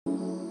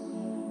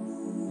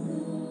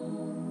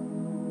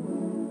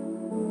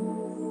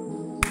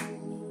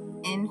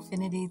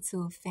Infinity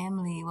 2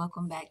 family,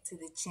 welcome back to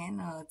the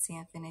channel. T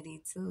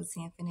Infinity 2,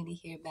 T Infinity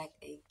here back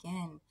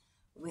again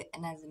with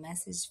another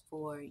message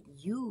for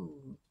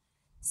you.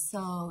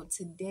 So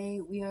today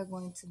we are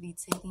going to be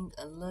taking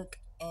a look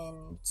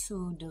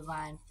into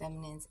Divine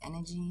Feminine's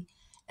energy,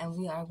 and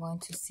we are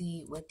going to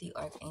see what the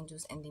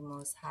Archangels and the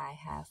Most High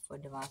have for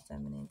Divine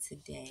Feminine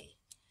today.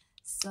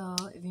 So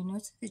if you're new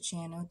to the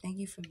channel, thank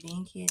you for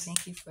being here.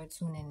 Thank you for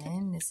tuning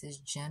in. This is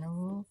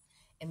general.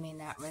 It may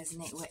not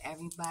resonate with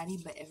everybody,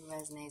 but if it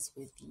resonates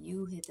with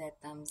you, hit that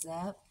thumbs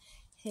up,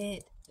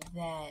 hit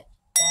that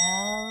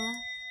bell,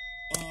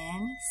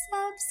 and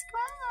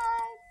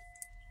subscribe.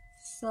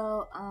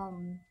 So,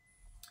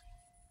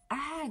 I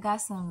had got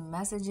some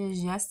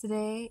messages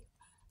yesterday.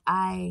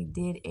 I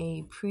did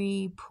a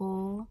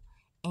pre-pull,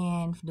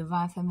 and for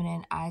Divine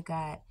Feminine, I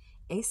got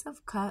Ace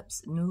of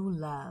Cups, New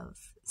Love,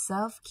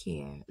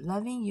 Self-Care,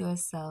 Loving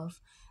Yourself,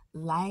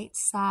 Light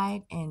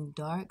Side and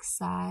Dark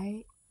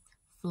Side,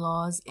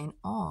 Flaws and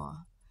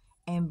All,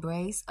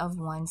 Embrace of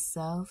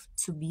Oneself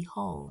to be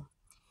Whole.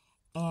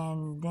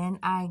 And then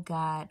I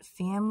got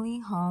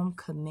Family, Home,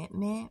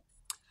 Commitment,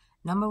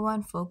 Number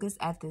 1, Focus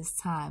at this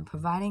time,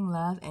 providing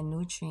love and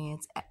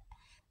nutrients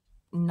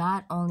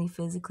not only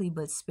physically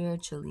but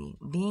spiritually,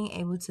 being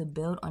able to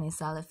build on a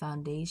solid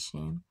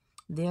foundation.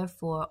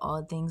 Therefore,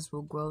 all things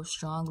will grow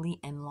strongly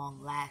and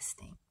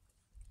long-lasting.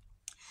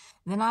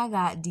 Then I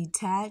got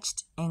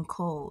Detached and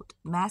Cold,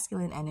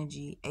 masculine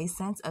energy, a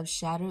sense of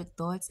shattered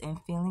thoughts and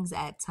feelings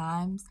at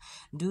times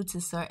due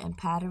to certain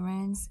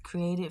patterns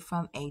created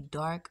from a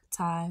dark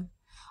time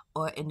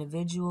or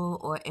individual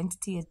or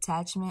entity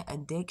attachment,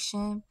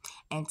 addiction,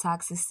 and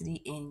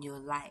toxicity in your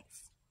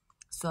life.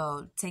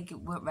 So take it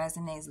what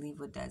resonates, leave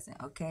what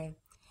doesn't, okay?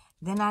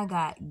 Then I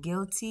got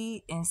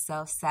Guilty and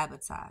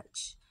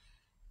Self-Sabotage.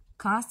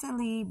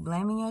 Constantly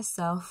blaming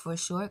yourself for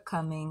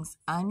shortcomings,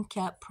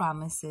 unkept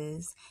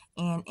promises,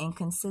 and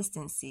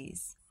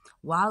inconsistencies.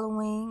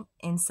 Wallowing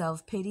in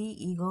self-pity,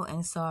 ego,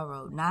 and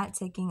sorrow. Not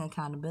taking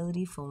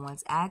accountability for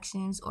one's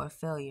actions or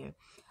failure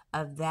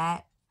of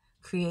that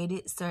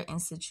created certain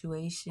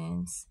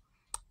situations.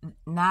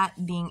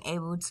 Not being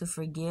able to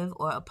forgive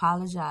or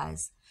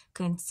apologize.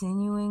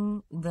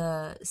 Continuing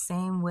the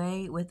same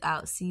way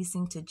without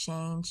ceasing to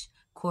change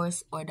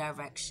course or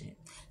direction.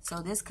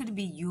 So this could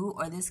be you,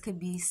 or this could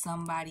be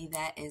somebody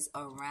that is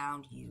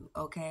around you,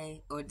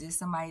 okay? Or this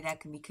somebody that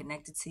can be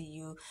connected to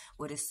you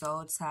with a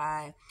soul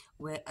tie,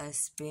 with a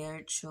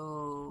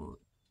spiritual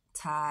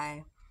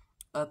tie,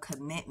 a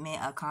commitment,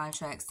 a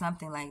contract,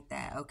 something like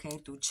that, okay?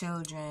 Through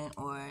children,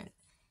 or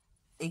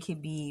it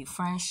could be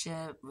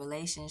friendship,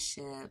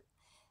 relationship,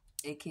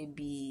 it could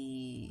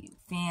be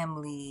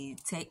family,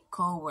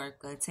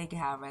 co-worker, take it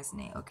how it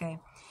resonates, okay?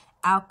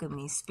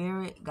 Alchemy,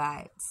 spirit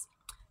guides.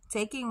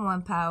 Taking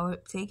one's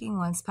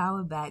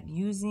power back,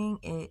 using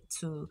it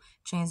to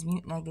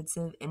transmute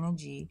negative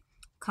energy,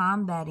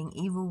 combating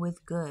evil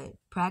with good,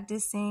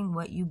 practicing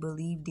what you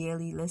believe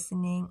daily,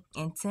 listening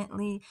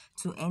intently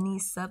to any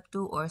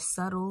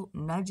subtle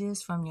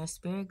nudges from your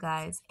spirit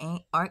guides,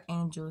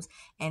 archangels,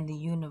 and the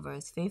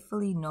universe,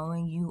 faithfully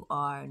knowing you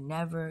are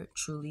never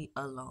truly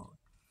alone.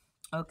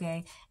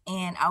 Okay,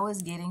 and I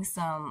was getting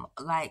some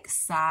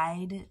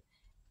side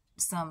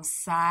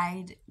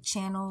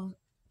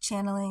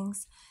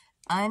channelings,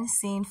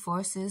 unseen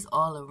forces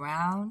all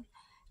around,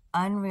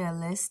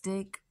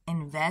 unrealistic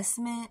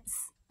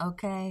investments,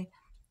 okay,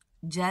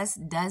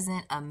 just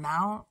doesn't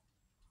amount,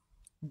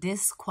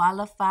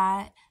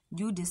 disqualified,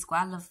 you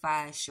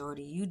disqualified,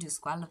 shorty, you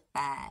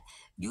disqualified,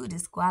 you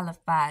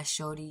disqualified,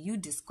 shorty, you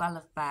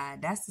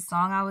disqualified. That's the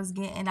song I was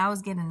getting. I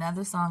was getting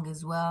another song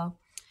as well.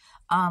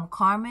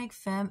 Karmic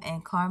femme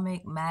and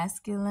karmic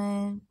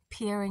masculine,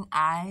 peering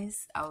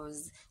eyes. I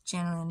was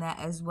channeling that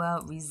as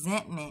well.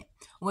 Resentment.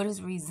 What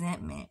is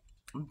resentment?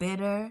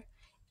 Bitter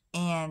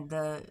and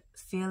the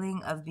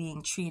feeling of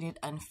being treated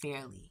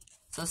unfairly.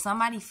 So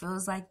somebody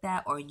feels like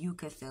that, or you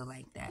could feel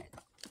like that.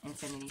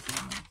 Infinity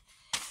family.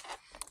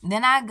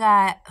 Then I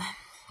got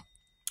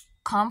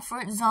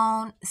comfort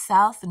zone,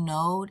 south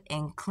node,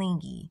 and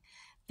clingy.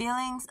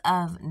 Feelings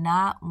of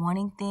not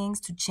wanting things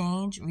to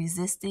change,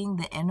 resisting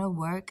the inner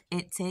work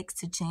it takes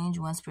to change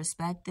one's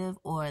perspective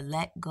or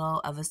let go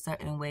of a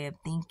certain way of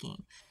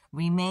thinking.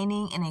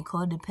 Remaining in a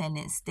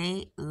codependent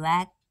state,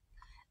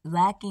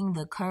 lacking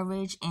the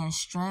courage and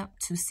strength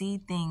to see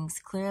things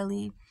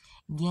clearly,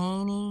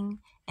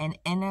 gaining an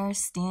inner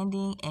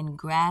standing and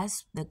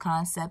grasp the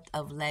concept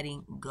of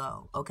letting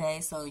go.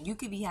 Okay, so you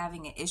could be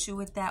having an issue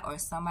with that, or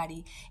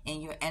somebody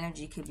in your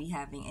energy could be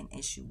having an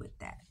issue with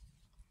that.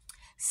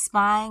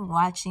 Spying,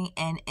 watching,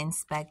 and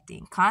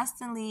inspecting.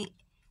 Constantly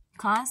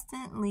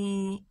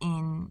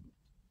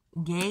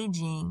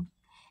engaging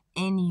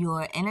in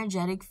your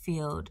energetic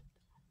field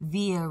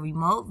via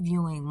remote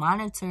viewing,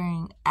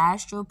 monitoring,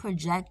 astral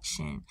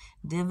projection,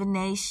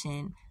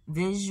 divination,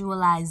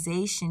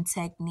 visualization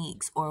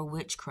techniques, or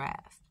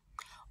witchcraft.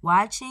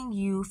 Watching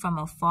you from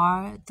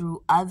afar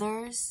through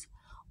others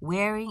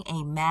wearing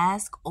a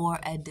mask or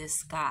a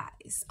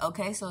disguise.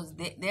 Okay, so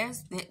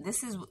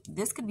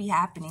this could be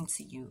happening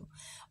to you,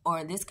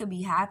 or this could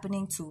be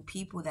happening to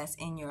people that's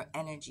in your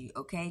energy.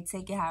 Okay,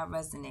 take it how it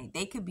resonates.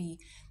 They could be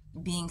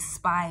being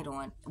spied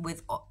on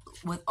with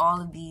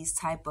all of these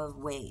type of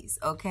ways.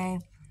 Okay,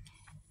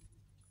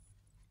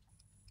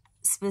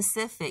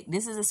 specific.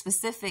 This is a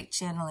specific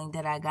channeling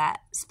that I got.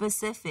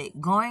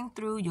 Specific. Going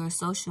through your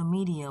social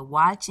media,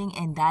 watching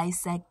and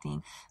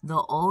dissecting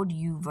the old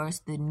you versus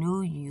the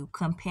new you,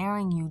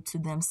 comparing you to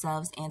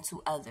themselves and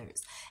to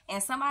others.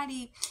 And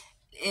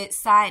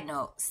side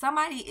note,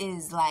 somebody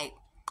is like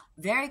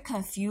very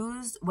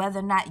confused whether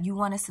or not you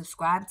want to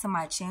subscribe to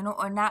my channel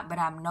or not, but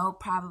I know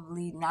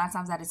probably 9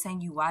 times out of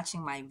 10 you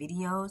watching my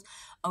videos.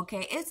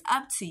 Okay, it's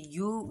up to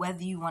you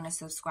whether you want to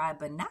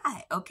subscribe or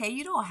not. Okay,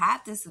 you don't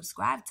have to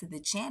subscribe to the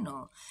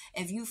channel.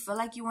 If you feel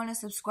like you want to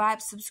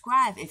subscribe,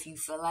 subscribe. If you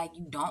feel like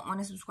you don't want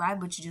to subscribe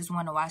but you just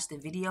want to watch the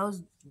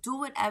videos, do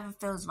whatever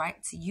feels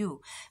right to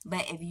you.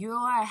 But if you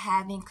are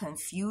having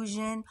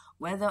confusion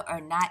whether or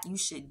not you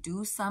should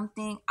do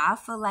something, I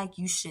feel like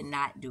you should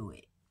not do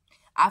it.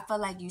 I feel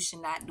like you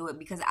should not do it,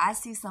 because I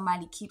see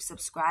somebody keep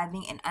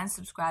subscribing and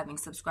unsubscribing,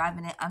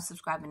 subscribing and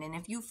unsubscribing. And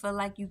if you feel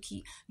like you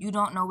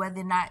don't know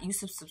whether or not you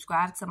should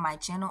subscribe to my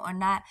channel or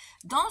not,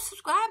 don't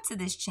subscribe to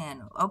this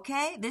channel,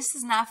 okay? This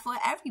is not for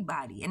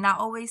everybody. And I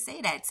always say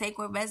that. Take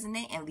what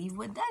resonates and leave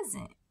what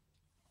doesn't.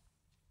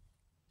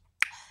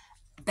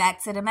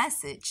 Back to the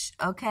message,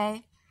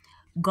 okay?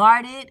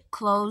 Guarded,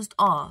 closed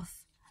off.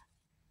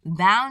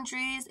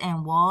 Boundaries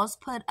and walls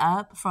put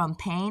up from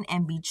pain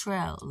and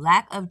betrayal,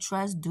 lack of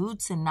trust due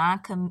to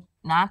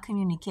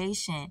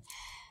non-communication,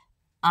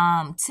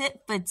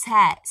 tit for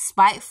tat,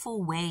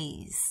 spiteful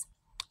ways,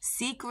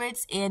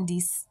 secrets and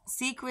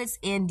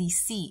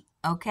deceit,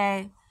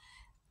 okay?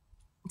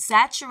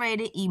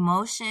 Saturated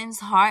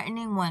emotions,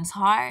 hardening one's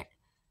heart,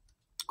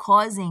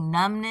 causing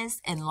numbness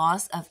and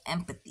loss of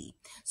empathy.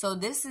 So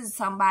this is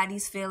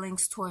somebody's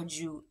feelings towards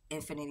you,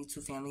 Infinity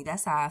 2 family.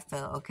 That's how I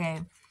feel,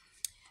 okay?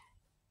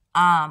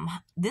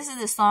 This is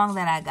the song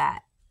that I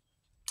got.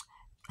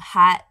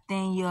 Hot,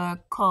 then you're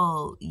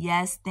cold.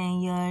 Yes, then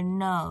you're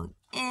no.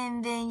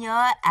 In, then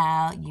you're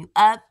out. You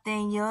up,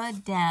 then you're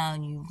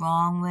down. You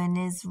wrong when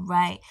it's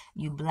right.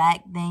 You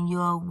black, then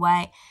you're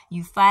white.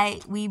 You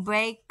fight, we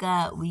break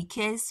up. We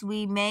kiss,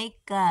 we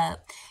make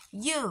up.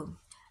 You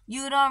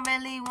don't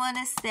really want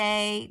to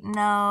say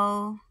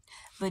no,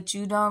 but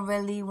you don't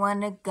really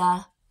want to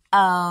go.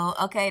 Oh,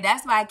 okay,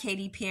 that's by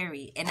Katy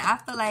Perry. And I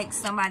feel like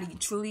somebody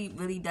truly,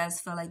 really does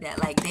feel like that.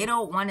 Like, they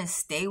don't want to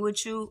stay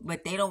with you,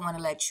 but they don't want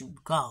to let you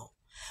go.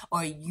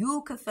 Or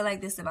you could feel like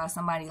this about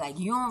somebody, like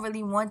you don't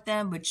really want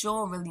them, but you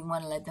don't really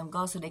want to let them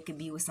go so they could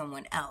be with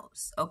someone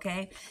else,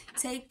 okay?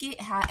 Take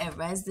it how it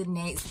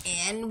resonates,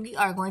 and we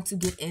are going to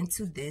get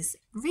into this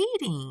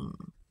reading.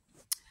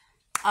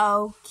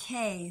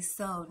 Okay,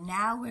 so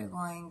now we're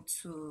going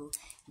to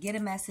get a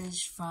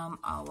message from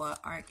our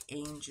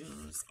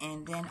archangels,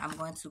 and then I'm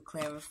going to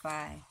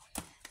clarify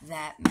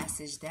that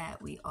message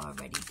that we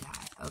already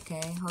got,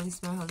 okay? Holy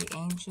Spirit, holy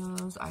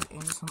angels,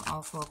 archangels from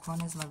all four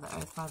corners, Mother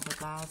Earth, Father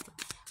God,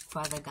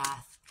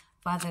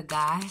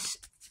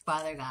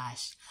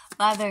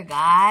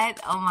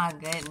 oh my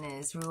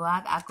goodness,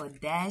 Ruach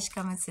Akodesh,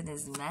 coming to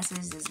this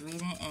message, this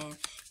reading, and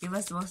give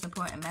us the most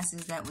important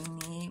message that we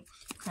need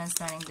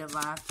concerning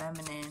divine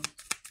feminine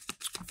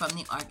from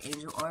the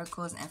archangel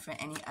oracles and for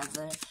any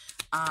other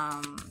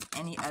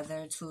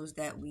tools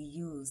that we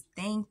use.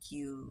 Thank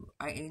you,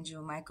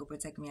 Archangel Michael,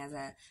 protect me as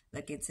I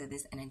look into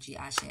this energy.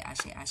 Ashe,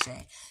 ashe,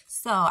 ashe.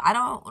 So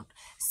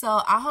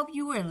I hope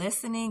you were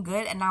listening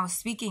good and I was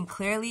speaking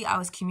clearly. I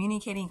was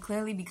communicating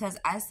clearly, because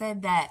I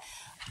said that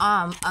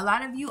a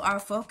lot of you are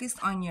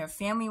focused on your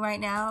family right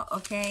now,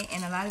 okay?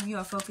 And a lot of you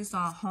are focused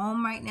on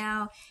home right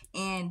now.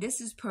 And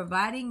this is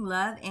providing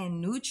love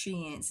and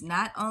nutrients,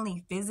 not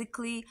only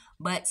physically,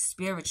 but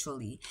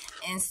spiritually.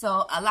 And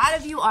so a lot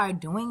of you are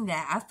doing that.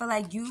 I feel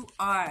like you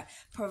are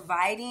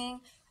providing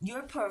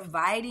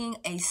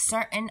a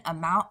certain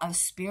amount of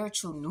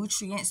spiritual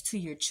nutrients to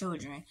your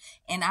children.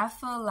 And I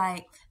feel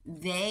like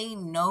they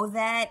know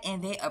that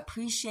and they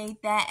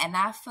appreciate that. And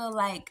I feel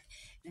like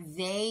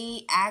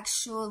they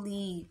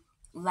actually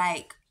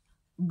like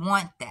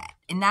want that.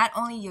 And not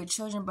only your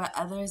children, but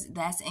others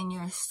that's in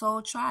your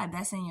soul tribe,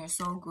 that's in your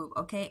soul group,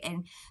 okay?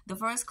 And the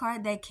first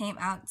card that came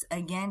out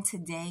again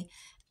today,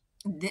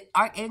 the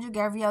Archangel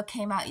Gabriel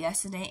came out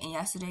yesterday in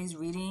yesterday's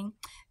reading,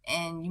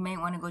 and you may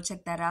want to go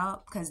check that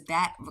out, because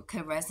that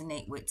could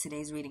resonate with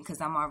today's reading,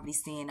 because I'm already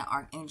seeing that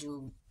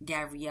Archangel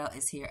Gabriel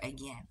is here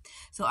again.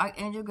 So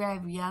Archangel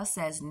Gabriel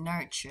says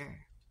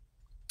nurture.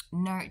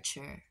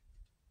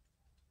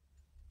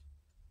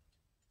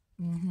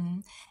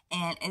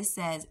 And it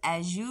says,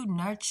 as you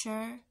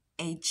nurture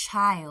a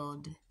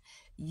child,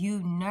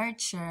 you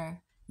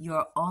nurture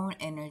your own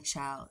inner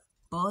child.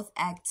 Both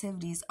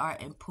activities are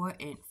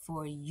important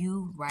for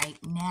you right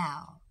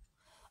now.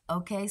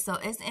 Okay, so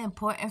it's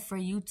important for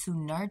you to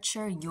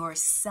nurture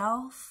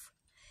yourself,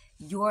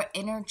 your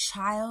inner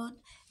child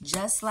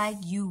just like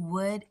you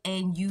would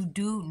and you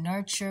do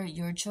nurture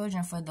your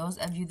children. For those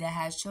of you that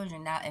has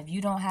children. Now, if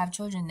you don't have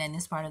children, then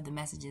this part of the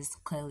message is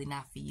clearly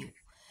not for you.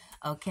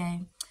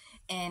 Okay?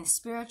 And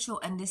spiritual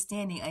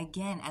understanding,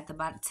 again, at the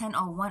bottom,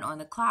 10:01 on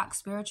the clock,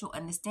 spiritual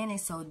understanding.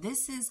 So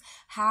this is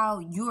how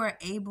you are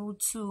able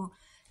to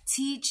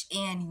teach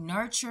and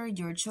nurture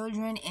your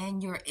children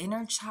and your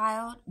inner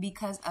child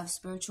because of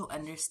spiritual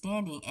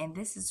understanding. And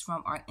this is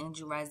from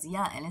Archangel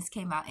Raziel, and this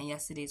came out in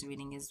yesterday's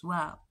reading as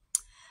well.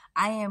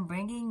 I am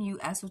bringing you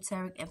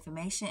esoteric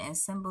information and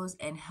symbols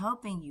and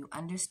helping you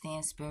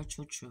understand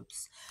spiritual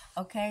truths.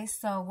 Okay,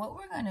 so what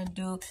we're going to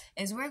do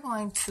is we're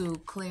going to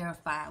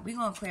clarify. We're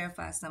going to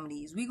clarify some of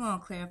these. We're going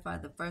to clarify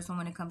the first one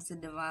when it comes to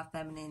divine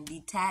feminine,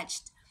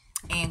 detached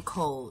and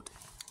cold.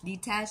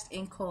 Detached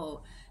and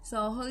cold.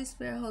 So Holy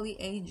Spirit, Holy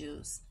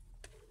Angels,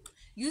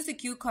 use the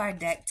cue card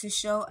deck to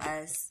show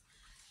us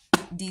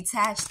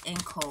detached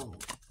and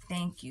cold.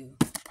 Thank you.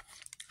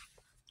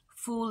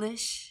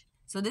 Foolish.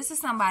 So this is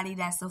somebody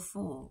that's a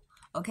fool.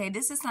 Okay,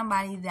 this is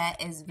somebody that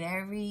is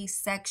very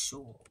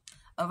sexual.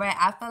 All right,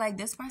 I feel like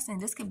this person,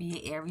 this could be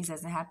an Aries,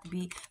 doesn't have to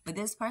be, but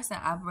this person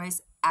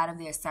operates out of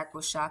their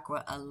sacral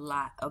chakra a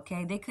lot.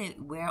 Okay, they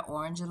could wear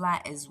orange a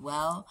lot as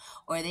well,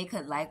 or they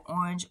could like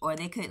orange, or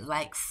they could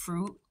like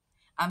fruit.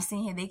 I'm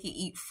seeing here they could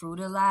eat fruit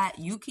a lot.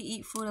 You could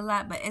eat fruit a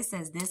lot, but it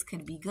says this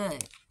could be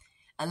good.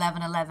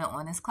 11:11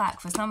 on this clock.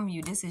 For some of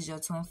you, this is your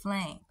twin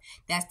flame.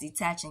 That's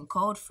detaching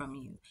cold from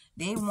you.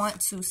 They want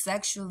to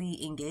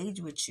sexually engage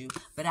with you,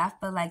 but I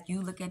feel like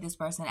you look at this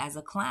person as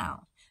a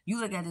clown. You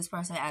look at this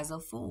person as a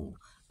fool.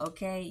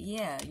 Okay?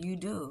 Yeah, you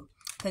do.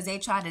 Because they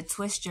try to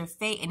twist your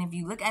fate. And if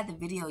you look at the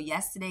video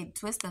yesterday,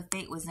 Twist of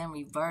Fate was in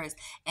reverse.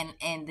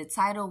 And the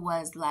title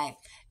was like,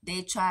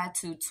 they tried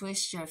to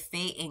twist your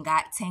fate and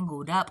got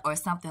tangled up or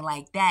something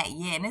like that.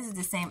 Yeah, and this is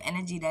the same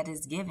energy that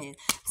is given.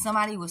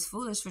 Somebody was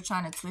foolish for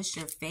trying to twist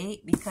your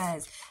fate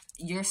because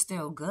you're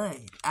still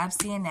good. I'm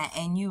seeing that.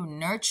 And you're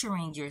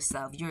nurturing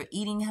yourself. You're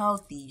eating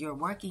healthy. You're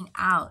working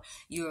out.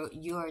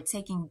 You're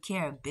taking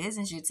care of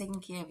business. You're taking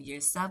care of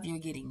yourself. You're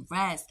getting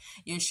rest.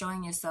 You're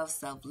showing yourself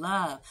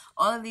self-love.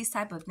 All of these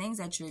type of things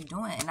that you're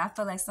doing. And I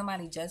feel like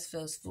somebody just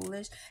feels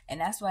foolish. And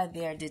that's why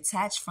they're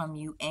detached from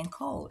you and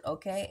cold.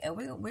 Okay? And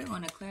we're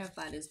going to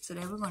clarify this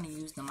today. We're going to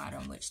use the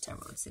Modern Witch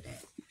Tarot today.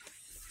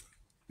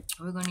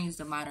 We're going to use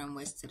the Modern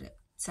Witch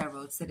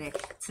Tarot today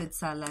to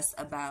tell us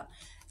about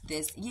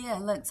this. Yeah,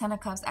 look, 10 of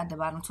Cups at the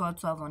bottom,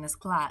 12:12 on this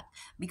clock.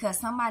 Because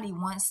somebody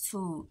wants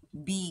to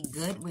be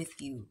good with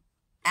you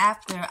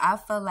after I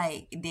feel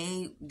like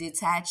they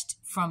detached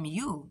from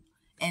you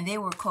and they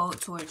were cold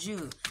towards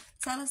you.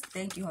 Tell us,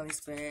 thank you, Holy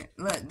Spirit.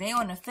 Look, they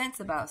on the fence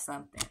about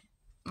something.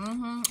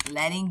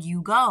 Letting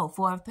you go.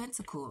 4 of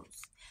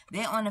Pentacles.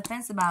 They're on the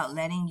fence about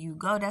letting you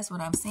go. That's what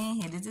I'm seeing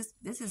here.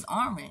 This is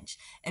orange.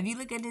 If you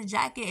look at the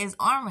jacket, it's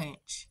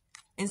orange.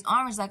 It's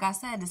orange. Like I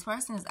said, this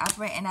person is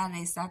operating out of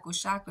their sacral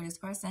chakra. This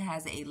person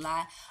has a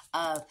lot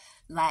of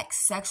like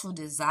sexual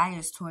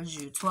desires towards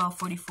you.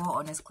 12:44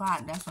 on this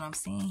clock. That's what I'm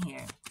seeing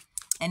here.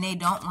 And they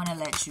don't want to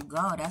let you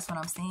go. That's what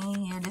I'm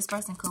seeing here. This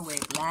person could wear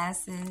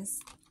glasses.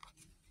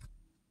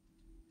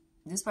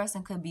 This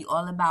person could be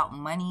all about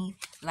money.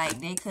 Like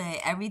they could,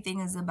 everything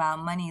is about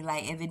money.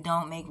 Like if it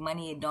don't make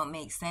money, it don't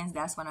make sense.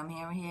 That's what I'm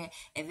hearing here.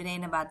 If it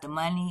ain't about the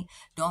money,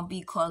 don't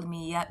be calling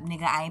me up,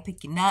 nigga. I ain't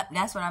picking up.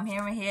 That's what I'm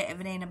hearing here. If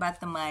it ain't about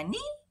the money,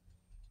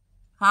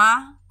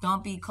 huh?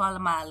 Don't be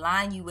calling my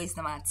line. You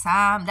wasting my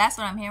time. That's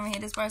what I'm hearing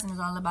here. This person is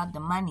all about the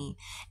money.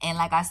 And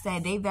like I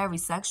said, they very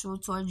sexual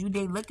towards you.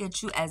 They look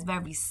at you as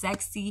very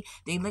sexy.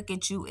 They look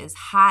at you as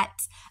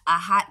hot. A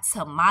hot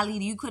tamale.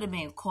 You could have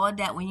been called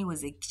that when you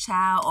was a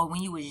child or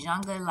when you was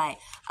younger. Like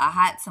a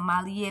hot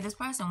tamale. Yeah, this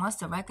person wants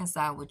to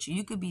reconcile with you.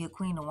 You could be a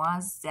Queen of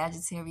Wands,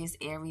 Sagittarius,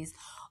 Aries,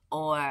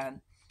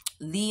 or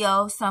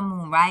Leo, Sun,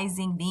 Moon,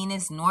 Rising,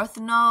 Venus, North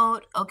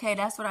Node. Okay,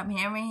 that's what I'm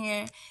hearing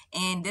here.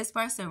 And this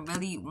person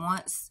really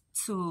wants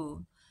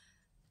to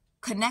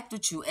connect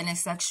with you in a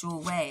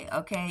sexual way.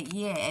 Okay,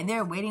 yeah. And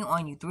they're waiting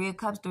on you. 3 of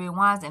Cups, 3 of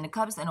Wands. And the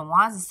Cups and the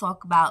Wands is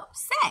talk about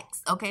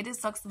sex. Okay,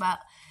 this talks about,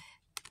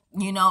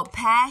 you know,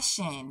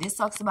 passion. This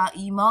talks about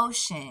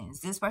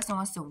emotions. This person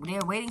wants to,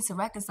 they're waiting to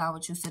reconcile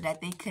with you so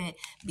that they could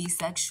be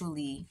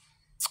sexually,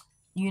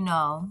 you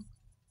know,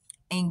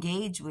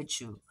 engage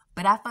with you.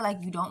 But I feel like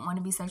you don't want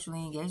to be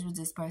sexually engaged with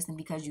this person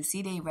because you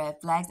see their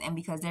red flags and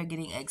because they're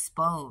getting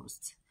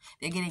exposed.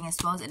 They're getting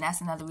exposed, and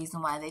that's another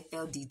reason why they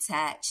feel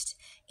detached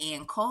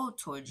and cold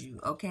towards you,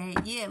 okay?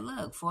 Yeah,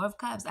 look, 4 of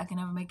Cups. I can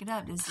never make it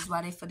up. This is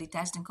why they feel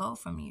detached and cold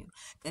from you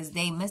because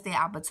they missed their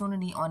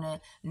opportunity on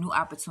a new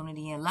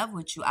opportunity in love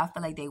with you. I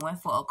feel like they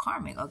went for a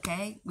karmic,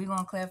 okay? We're going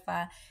to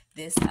clarify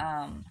this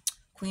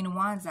Queen of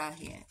Wands out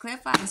here.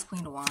 Clarify this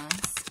Queen of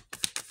Wands.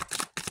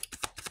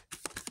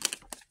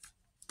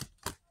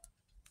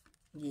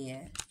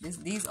 Yeah,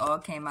 these all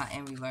came out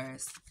in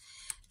reverse.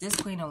 This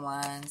Queen of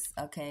Wands,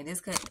 okay, this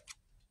could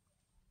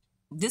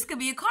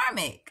be a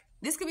karmic.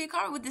 This could be a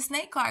karmic with the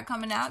snake card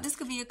coming out. This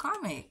could be a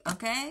karmic,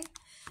 okay?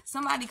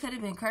 Somebody could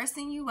have been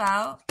cursing you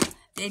out.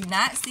 They're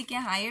not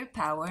seeking higher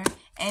power,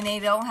 and they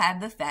don't have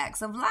the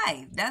facts of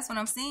life. That's what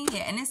I'm seeing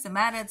here. And it's a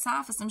matter of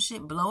time for some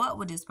shit blow up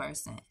with this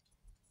person.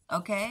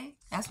 Okay?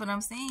 That's what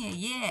I'm saying.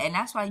 Yeah. And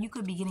that's why you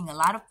could be getting a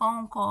lot of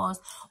phone calls,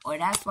 or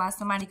that's why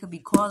somebody could be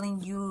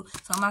calling you,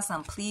 talking about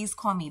something, please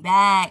call me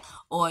back,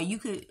 or you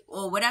could,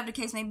 or whatever the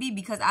case may be,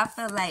 because I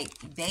feel like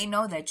they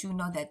know that you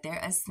know that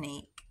they're a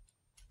snake,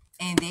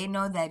 and they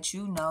know that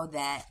you know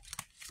that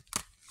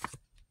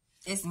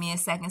it's mere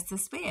seconds to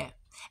spare.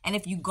 And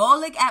if you go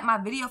look at my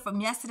video from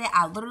yesterday,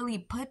 I literally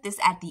put this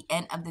at the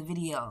end of the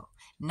video,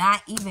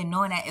 not even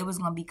knowing that it was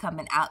going to be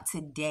coming out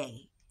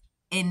today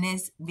in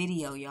this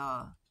video,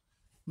 y'all.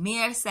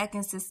 Mere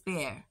seconds to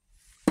spare.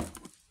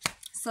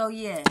 So,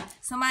 yeah,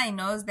 somebody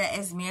knows that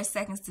it's mere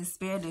seconds to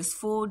spare. This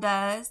fool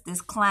does,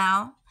 this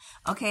clown,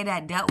 okay,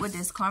 that dealt with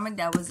this karmic,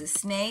 that was a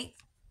snake.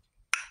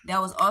 That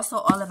was also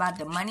all about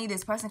the money.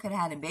 This person could have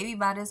had a baby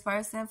by this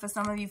person. For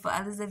some of you, for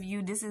others of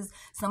you, this is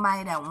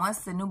somebody that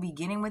wants a new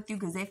beginning with you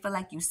because they feel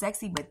like you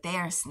sexy, but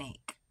they're a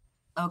snake.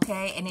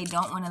 Okay? And they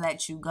don't want to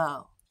let you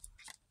go.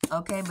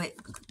 Okay? But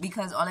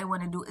because all they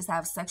want to do is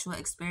have sexual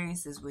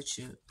experiences with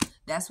you.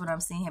 That's what I'm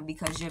seeing here,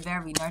 because you're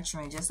very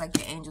nurturing, just like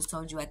your angels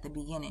told you at the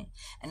beginning.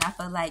 And I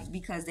feel like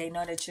because they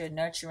know that you're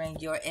nurturing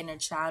your inner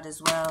child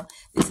as well,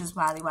 this is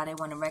probably why they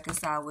want to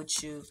reconcile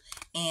with you.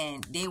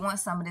 And they want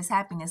some of this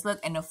happiness. Look,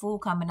 and the fool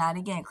coming out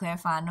again,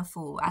 clarifying the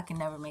fool. I can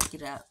never make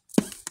it up.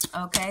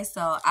 Okay,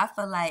 so I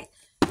feel like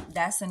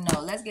that's a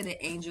no. Let's get an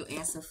angel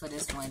answer for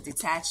this one.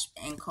 Detached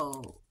and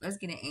cold. Let's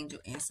get an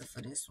angel answer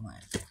for this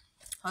one.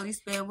 Holy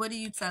Spirit, what do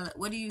you tell?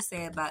 What do you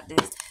say about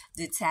this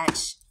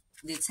detached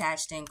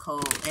and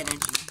cold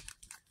energy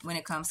when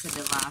it comes to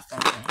divine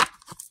feminine?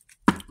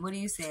 What do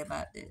you say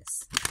about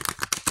this?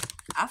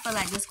 I feel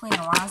like this Queen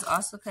of Wands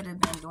also could have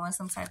been doing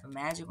some type of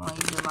magic on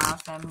you, divine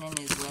feminine,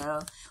 as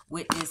well,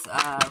 with this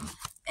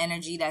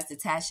energy that's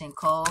detached and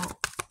cold.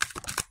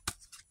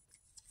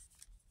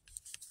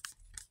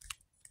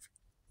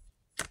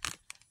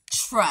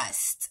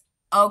 Trust.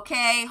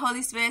 Okay,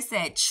 Holy Spirit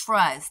said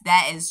trust.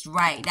 That is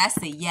right. That's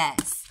a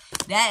yes.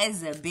 That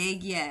is a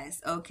big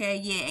yes. Okay,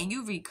 yeah, and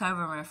you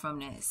recovering from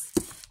this.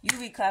 You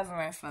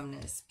recovering from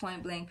this.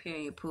 Point blank,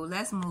 period, Pooh.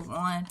 Let's move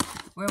on.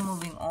 We're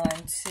moving on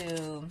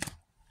to,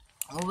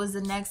 what was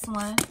the next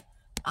one?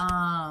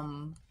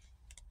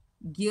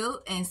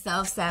 Guilt and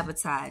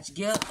self-sabotage.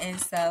 Guilt and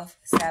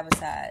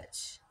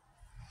self-sabotage.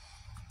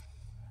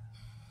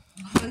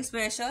 Holy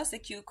Spirit, show us a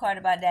cute card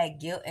about that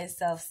guilt and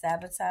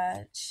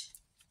self-sabotage.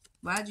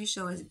 Why'd you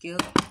show us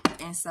guilt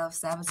and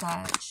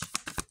self-sabotage?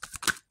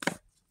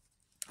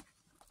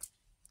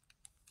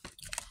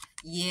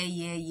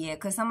 Yeah.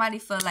 Because somebody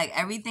feel like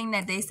everything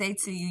that they say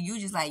to you, you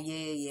just like,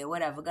 yeah,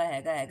 whatever. Go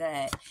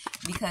ahead.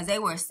 Because they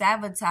were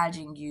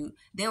sabotaging you.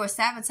 They were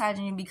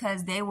sabotaging you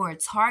because they were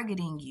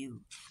targeting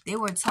you. They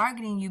were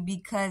targeting you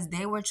because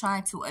they were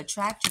trying to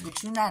attract you,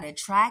 but you're not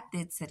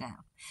attracted to them.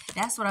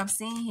 That's what I'm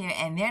seeing here.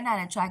 And they're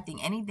not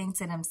attracting anything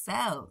to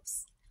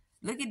themselves.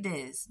 Look at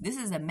this. This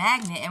is a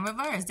magnet in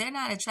reverse. They're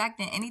not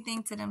attracting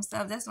anything to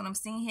themselves. That's what I'm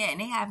seeing here. And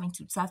they're having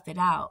to tough it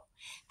out.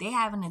 They're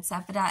having to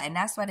tough it out. And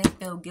that's why they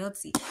feel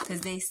guilty.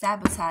 Because they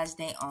sabotage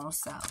their own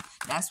self.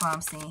 That's what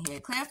I'm seeing here.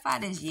 Clarify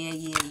this.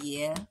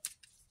 Yeah.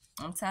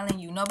 I'm telling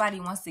you, nobody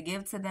wants to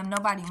give to them.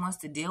 Nobody wants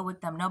to deal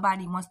with them.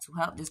 Nobody wants to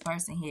help this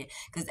person here.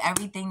 Because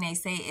everything they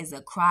say is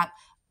a crock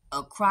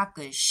of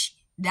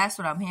That's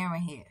what I'm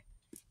hearing here.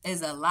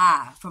 Is a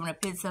lie from the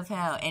pits of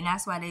hell. And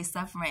that's why they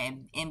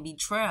suffering and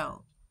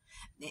betrayal.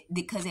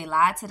 Because they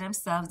lied to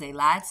themselves, they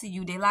lied to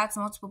you, they lied to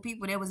multiple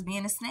people. They was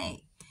being a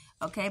snake.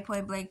 Okay,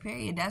 point blank,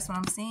 period. That's what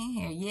I'm seeing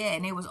here. Yeah,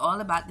 and it was all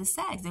about the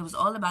sex. It was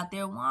all about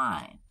their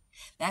wine.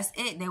 That's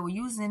it. They were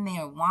using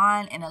their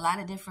wine in a lot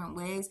of different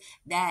ways.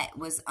 That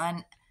was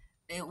I'm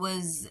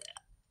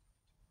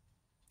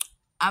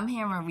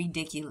hearing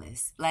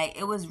ridiculous. Like,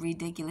 it was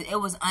ridiculous.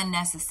 It was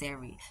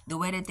unnecessary. The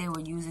way that they were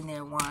using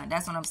their wine.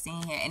 That's what I'm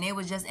seeing here. And they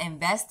were just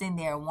investing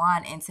their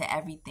wine into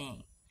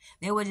everything.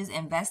 They were just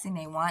investing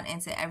they want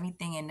into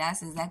everything, and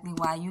that's exactly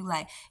why you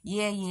like,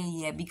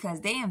 yeah,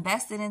 because they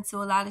invested into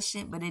a lot of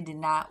shit, but it did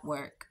not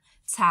work.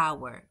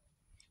 Tower,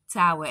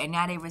 and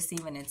now they're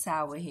receiving a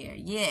tower here.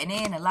 Yeah, and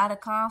they're in a lot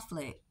of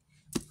conflict.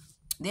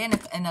 They're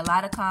in a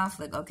lot of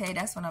conflict, okay?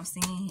 That's what I'm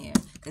seeing here,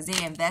 because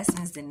their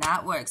investments did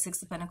not work.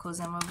 Six of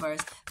Pentacles in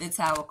reverse, the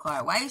Tower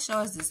card. Why you show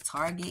us this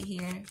target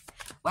here?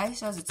 Why you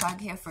show us the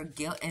target here for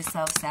guilt and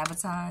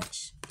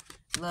self-sabotage?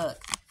 Look.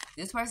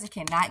 This person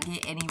cannot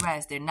get any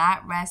rest. They're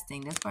not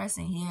resting. This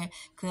person here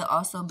could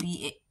also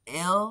be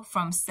ill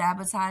from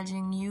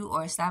sabotaging you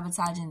or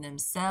sabotaging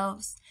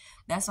themselves.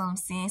 That's what I'm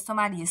seeing.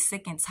 Somebody is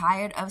sick and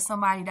tired of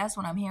somebody. That's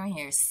what I'm hearing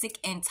here. Sick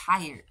and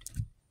tired.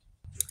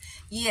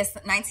 Yes,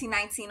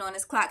 1919 on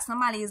this clock.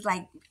 Somebody is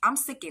like, I'm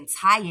sick and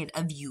tired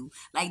of you.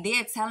 Like,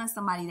 they're telling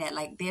somebody that,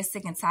 like, they're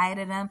sick and tired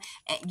of them.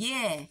 And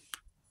yeah.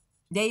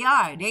 They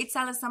are. They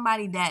telling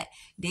somebody that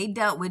they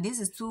dealt with. This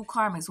is two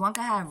karmics. One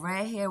can have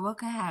red hair. One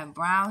can have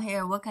brown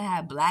hair. One can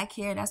have black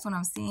hair. That's what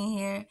I'm seeing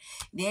here.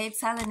 They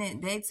telling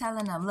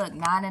them, look,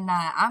 9 and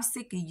 9. I'm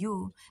sick of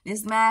you.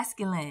 This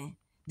masculine.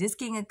 This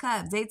King of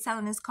Cups, they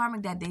telling this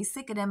karmic that they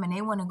sick of them and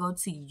they want to go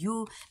to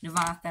you,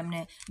 Divine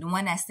Feminine, the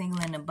one that's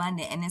single and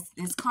abundant. And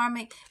this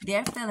karmic,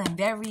 they're feeling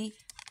very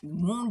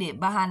wounded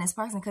behind this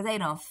person because they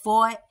done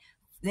fought,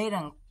 they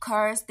done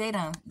cursed, they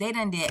done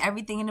did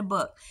everything in the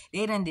book.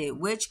 They done did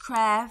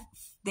witchcraft,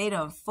 they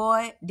done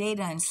fought, they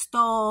done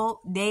stole,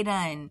 they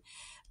done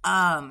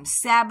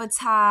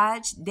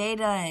sabotage, they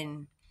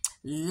done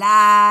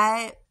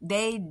lied,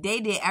 they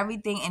did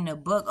everything in the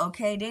book,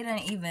 okay? They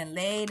done even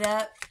laid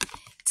up,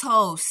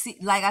 told,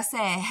 like I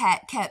said, had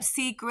kept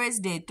secrets,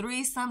 did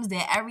threesomes,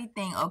 did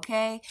everything,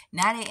 okay?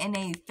 Now they in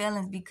their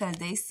feelings because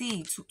they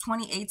see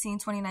 2018,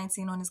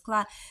 2019 on this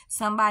clock,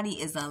 somebody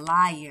is a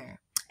liar.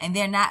 And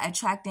they're not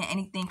attracting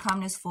anything come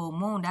this full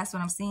moon. That's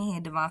what I'm seeing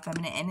here, Divine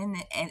Feminine.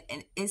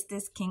 And it's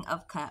this King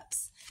of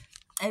Cups.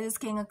 It's this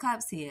King of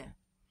Cups here.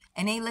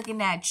 And they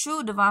looking at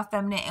you, Divine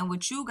Feminine, and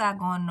what you got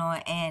going on,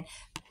 and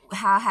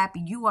how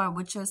happy you are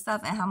with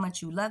yourself, and how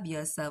much you love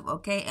yourself,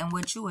 okay? And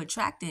what you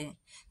attracted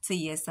to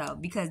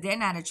yourself, because they're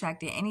not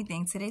attracting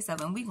anything to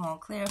themselves. And we're going to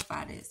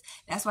clarify this.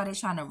 That's why they're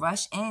trying to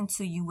rush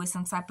into you with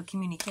some type of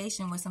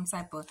communication, with some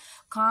type of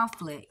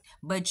conflict.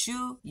 But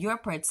you're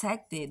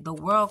protected. The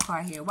World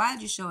card here. Why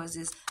did you show us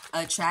this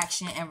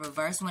attraction in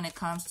reverse when it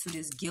comes to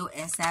this guilt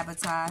and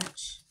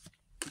sabotage?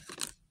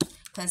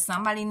 Because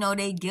somebody know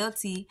they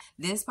guilty.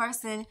 This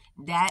person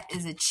that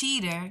is a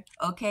cheater,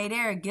 okay,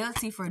 they're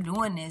guilty for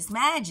doing this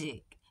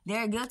magic.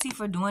 They're guilty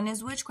for doing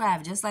this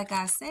witchcraft, just like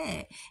I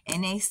said.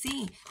 And they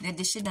see that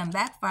this shit done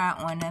backfire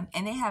on them,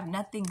 and they have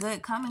nothing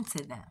good coming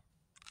to them.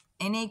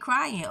 And they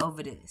crying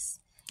over this.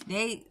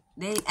 They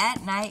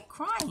at night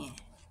crying.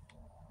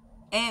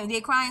 And they're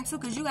crying too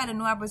because you got a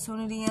new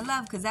opportunity in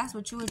love, because that's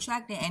what you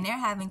attracted. And they're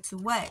having to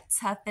what?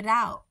 Tough it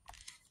out.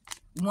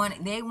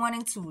 They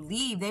wanting to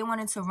leave. They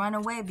wanted to run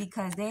away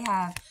because they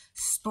have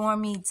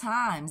stormy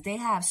times. They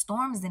have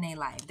storms in their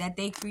life that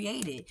they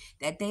created,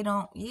 that they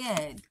don't,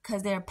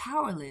 because they're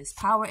powerless.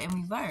 Power in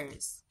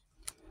reverse.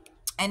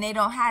 And they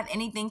don't have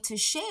anything to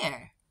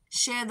share.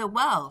 Share the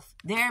wealth.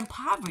 They're in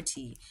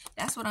poverty.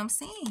 That's what I'm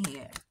seeing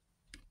here.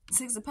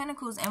 Six of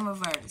Pentacles in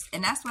reverse.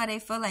 And that's why they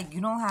feel like you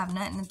don't have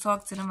nothing to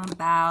talk to them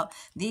about.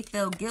 They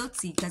feel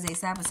guilty because they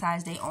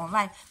sabotage their own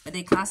life, but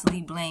they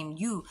constantly blame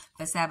you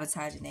for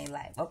sabotaging their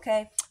life.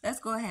 Okay?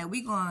 Let's go ahead.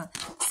 We're going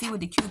to see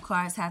what the cue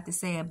cards have to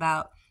say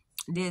about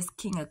this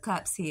King of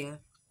Cups here.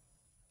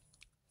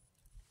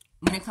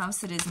 When it comes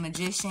to this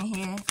Magician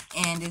here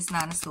and this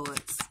Nine of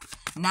Swords.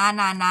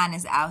 999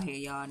 is out here,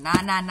 y'all.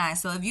 999.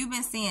 So if you've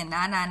been seeing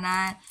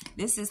 999,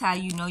 this is how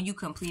you know you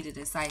completed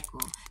a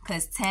cycle.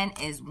 Because 10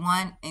 is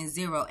 1 and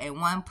 0. And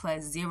 1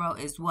 plus 0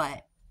 is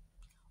what?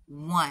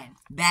 1.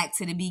 Back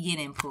to the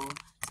beginning, Pooh.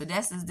 So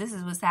this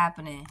is what's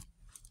happening.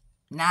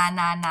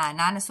 999.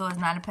 9 of Swords,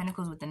 9 of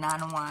Pentacles with the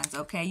 9 of Wands.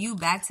 Okay, you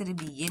back to the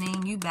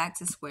beginning. You back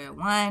to square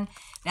one.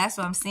 That's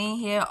what I'm seeing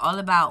here. All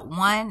about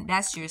one.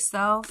 That's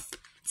yourself.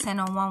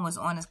 10:01 was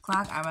on his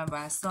clock. I remember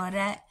I saw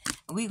that.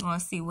 We're going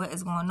to see what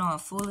is going on.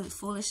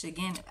 Foolish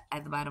again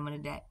at the bottom of the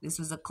deck. This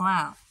was a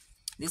clown.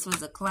 This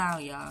was a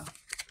clown, y'all.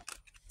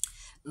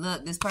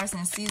 Look, this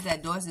person sees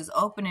that doors is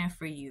opening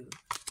for you.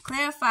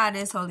 Clarify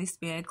this, Holy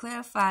Spirit.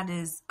 Clarify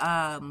this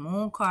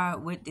moon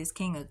card with this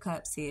King of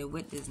Cups here.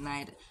 With this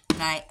Knight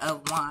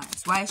of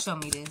Wands. Why show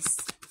me this?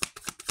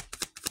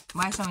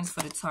 Why show me this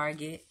for the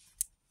target?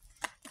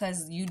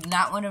 Because you do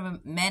not want to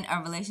mend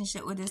a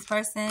relationship with this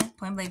person,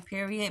 point blank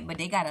period, but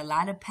they got a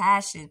lot of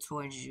passion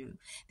towards you.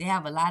 They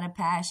have a lot of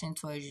passion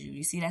towards you.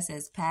 You see that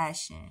says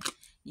passion.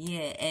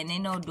 Yeah, and they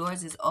know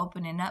doors is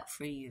opening up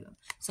for you.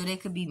 So they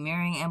could be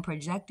mirroring and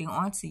projecting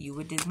onto you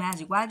with this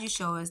magic. Why'd you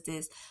show us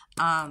this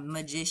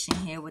Magician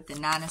here with the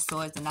 9 of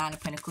Swords, the 9 of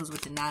Pentacles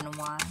with the 9 of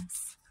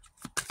Wands?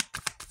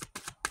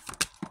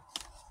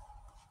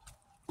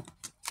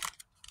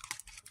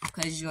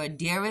 Because your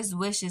dearest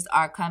wishes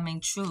are coming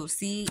true.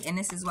 See? And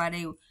this is why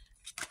they...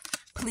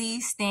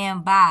 Please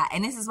stand by.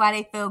 And this is why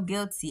they feel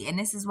guilty. And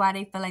this is why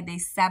they feel like they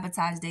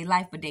sabotage their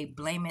life. But they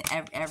blame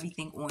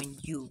everything on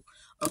you.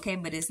 Okay?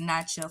 But it's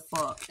not your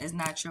fault. It's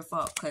not your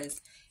fault.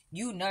 Because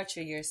you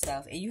nurture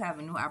yourself. And you have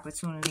a new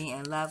opportunity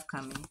and love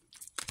coming.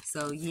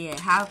 So, yeah.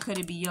 How could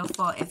it be your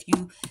fault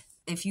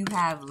if you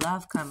have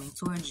love coming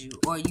towards you?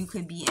 Or you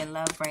could be in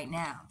love right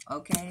now.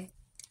 Okay?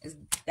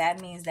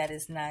 That means that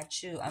it's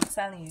not you. I'm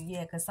telling you,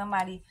 yeah, because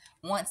somebody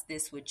wants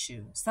this with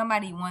you.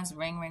 Somebody wants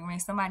ring, ring, ring.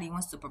 Somebody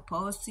wants to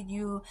propose to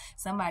you.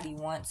 Somebody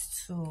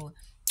wants to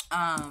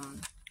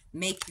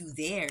make you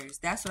theirs.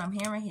 That's what I'm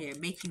hearing here.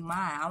 Make you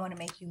mine. I want to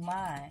make you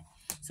mine.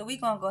 So we're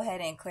going to go ahead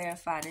and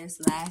clarify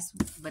this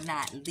last but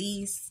not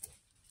least.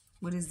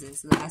 What is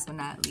this? Last but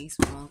not least,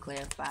 we're going to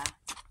clarify.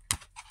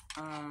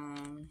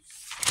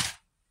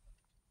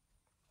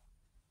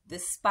 The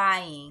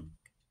spying.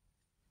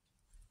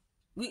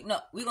 We're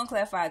going to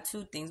clarify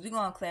two things. We're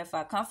going to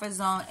clarify comfort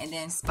zone and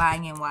then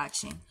spying and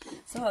watching.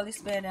 So, Holy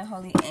Spirit and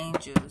Holy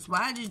Angels,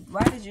 why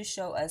did you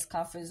show us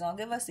comfort zone?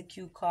 Give us a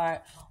cue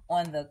card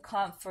on the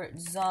comfort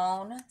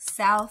zone,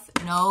 South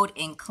Node,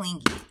 and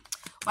Clingy.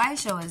 Why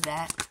show us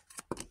that?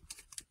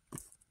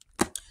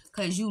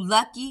 Because you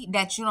lucky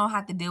that you don't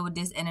have to deal with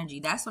this energy.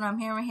 That's what I'm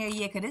hearing here.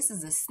 Yeah, because this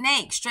is a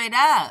snake, straight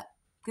up.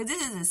 Because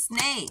this is a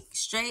snake,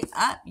 straight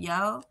up,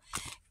 yo.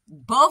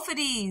 Both of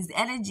these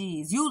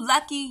energies, you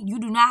lucky you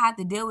do not have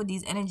to deal with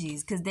these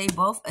energies because they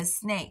both a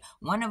snake.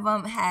 One of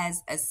them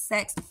has a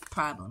sex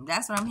problem.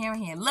 That's what I'm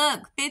hearing here.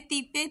 Look,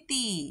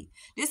 50-50.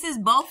 This is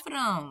both of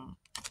them.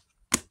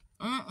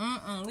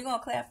 We're going to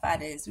clarify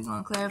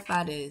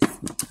this.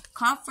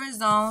 Comfort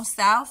zone,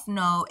 south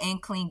node,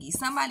 and clingy.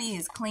 Somebody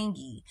is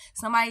clingy.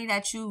 Somebody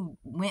that you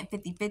went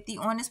 50-50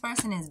 on. This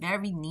person is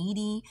very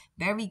needy,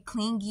 very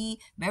clingy,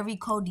 very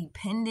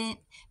codependent.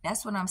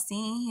 That's what I'm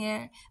seeing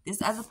here.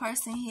 This other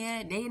person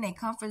here, they in their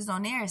comfort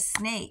zone. They're a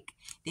snake.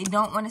 They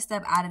don't want to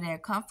step out of their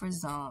comfort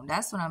zone.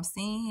 That's what I'm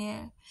seeing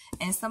here.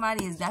 And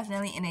somebody is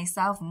definitely in a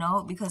south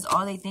node because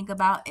all they think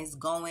about is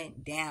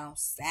going down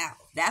south.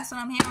 That's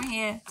what I'm hearing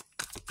here.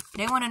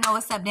 They want to know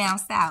what's up down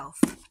south.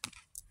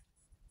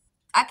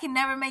 I can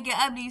never make it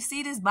up. Do you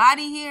see this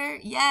body here?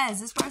 Yes,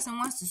 this person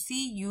wants to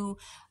see you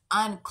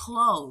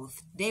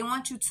unclothed. They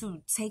want you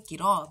to take it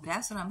off.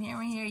 That's what I'm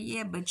hearing here.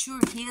 Yeah, but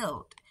you're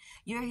healed.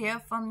 You're here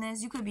from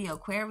this. You could be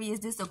Aquarius.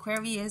 This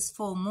Aquarius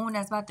full moon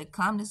that's about to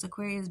come. This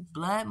Aquarius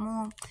blood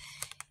moon.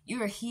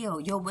 You're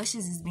healed. Your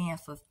wishes is being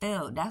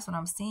fulfilled. That's what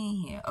I'm seeing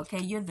here. Okay,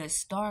 you're the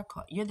star.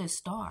 You're the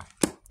star.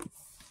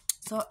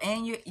 So,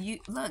 and you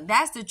look,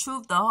 that's the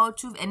truth, the whole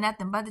truth, and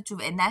nothing but the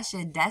truth. And that's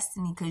your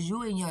destiny because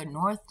you in your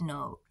north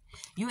node.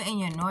 You in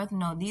your north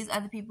node. These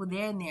other people,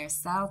 they're in their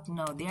south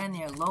node. They're in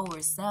their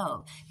lower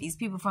self. These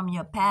people from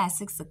your past,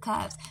 6 of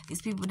cups.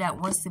 These people that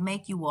wants to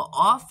make you an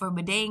offer,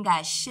 but they ain't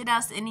got shit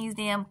else in these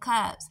damn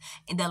cups.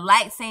 And the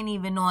lights ain't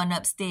even on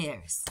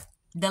upstairs.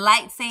 The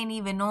lights ain't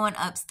even on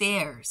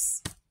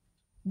upstairs.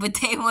 But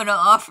they want to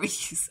offer you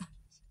something.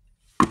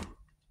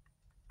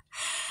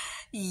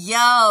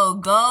 Yo,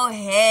 go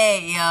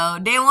ahead, yo.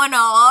 They want to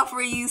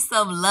offer you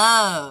some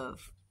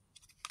love.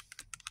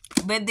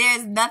 But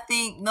there's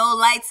nothing, no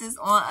lights is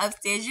on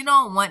upstairs. You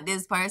don't want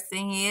this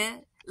person here.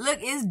 Look,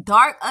 it's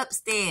dark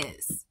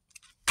upstairs.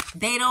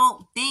 They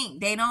don't think.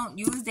 They don't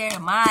use their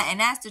mind. And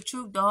that's the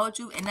truth, the whole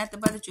truth, and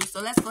nothing but the truth.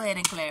 So let's go ahead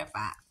and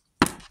clarify.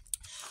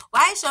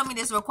 Why you show me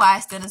this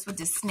required stillness with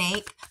the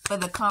snake for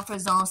the comfort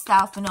zone,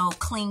 south node,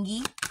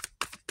 clingy?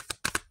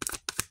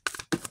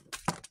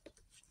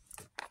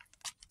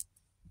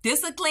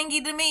 This is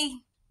clingy to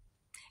me.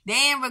 They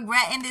ain't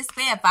regret and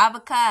despair. 5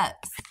 of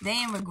cups. They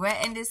ain't regret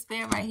and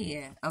despair right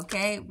here.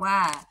 Okay?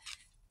 Why?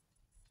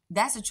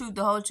 That's the truth,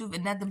 the whole truth,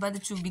 and nothing but the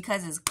truth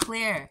because it's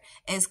clear.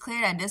 It's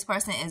clear that this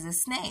person is a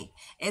snake.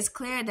 It's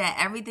clear that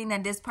everything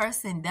that this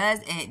person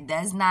does, it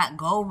does not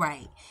go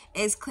right.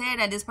 It's clear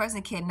that this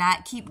person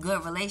cannot keep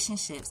good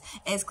relationships.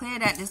 It's clear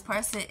that this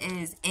person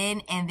is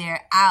in and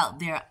they're out.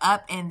 They're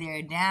up and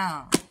they're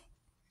down.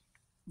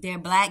 They're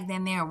black,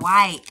 then they're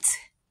white.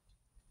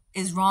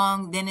 It's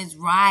wrong, then it's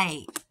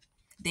right.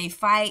 They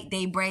fight,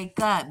 they break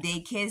up. They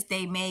kiss,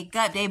 they make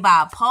up. They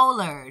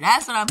bipolar.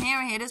 That's what I'm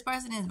hearing here. This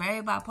person is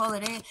very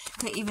bipolar. They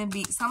could even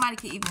be, somebody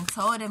could even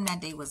told them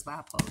that they was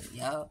bipolar,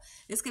 yo.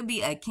 This could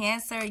be a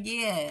Cancer,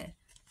 yeah.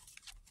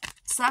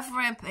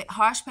 Suffering,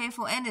 harsh,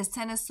 painful endings,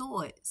 10 of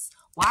Swords.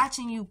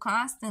 Watching you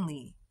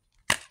constantly.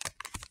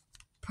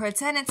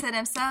 Pretending to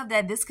themselves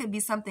that this could be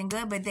something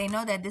good, but they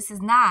know that this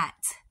is not.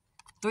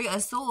 3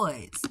 of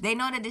Swords. They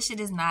know that this shit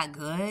is not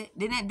good.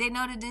 They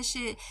know that this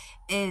shit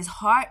is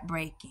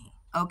heartbreaking.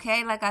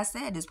 Okay, like I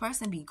said, this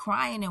person be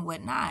crying and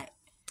whatnot.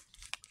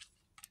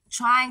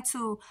 Trying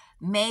to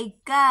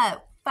make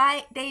up.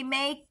 Fight, they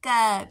make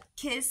up.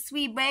 Kiss,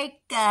 sweet break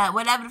up.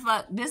 Whatever the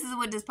fuck. This is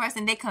what this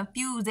person, they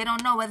confused. They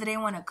don't know whether they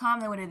want to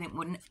come or whether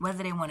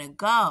they want to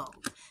go.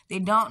 They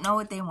don't know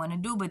what they want to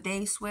do, but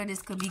they swear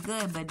this could be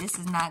good. But this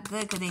is not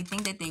good because they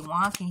think that they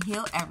wand can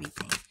heal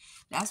everything.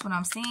 That's what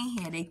I'm seeing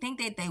here. They think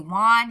that their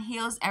wand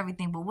heals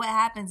everything. But what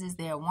happens is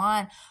their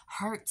wand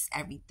hurts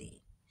everything.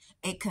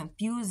 It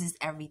confuses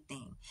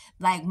everything.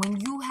 Like when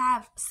you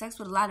have sex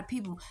with a lot of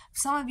people,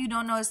 some of you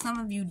don't know it, some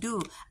of you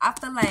do. I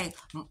feel like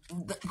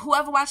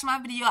whoever watched my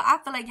video, I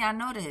feel like y'all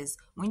know this.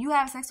 When you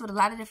have sex with a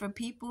lot of different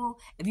people,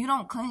 if you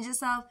don't cleanse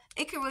yourself,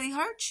 it can really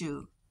hurt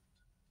you.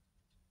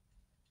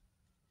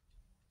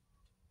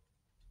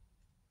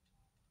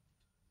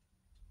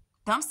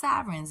 Them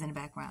sirens in the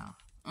background.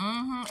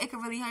 It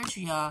could really hurt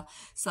you, y'all.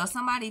 So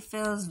somebody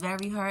feels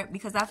very hurt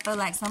because I feel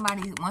like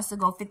somebody wants to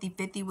go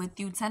 50-50 with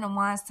you. 10 of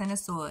Wands, 10 of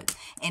Swords.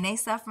 And they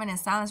suffering in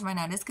silence right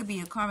now. This could be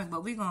a karmic,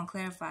 but we're going to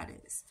clarify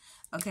this.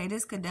 Okay,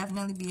 this could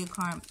definitely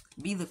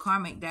be the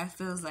karmic that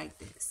feels like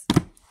this.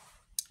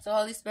 So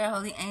Holy Spirit,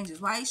 Holy Angels,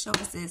 why you show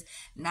us this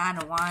 9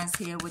 of Wands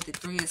here with the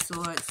 3 of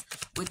Swords,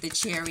 with the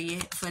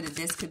Chariot for the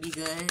this could be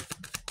good?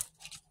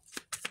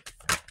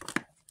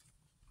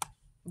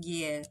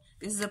 Yeah,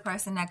 this is a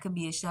person that could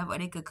be a chef or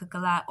they could cook a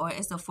lot or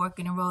it's a fork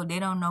in the road. They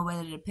don't know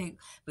whether to pick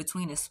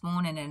between a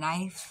spoon and a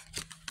knife.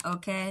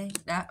 Okay?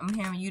 I'm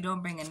hearing you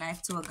don't bring a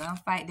knife to a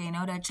gunfight. They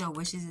know that your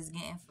wishes is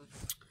getting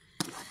fulfilled.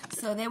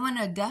 So they want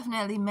to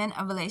definitely mend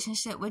a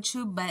relationship with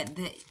you, but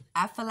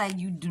I feel like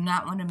you do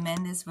not want to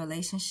mend this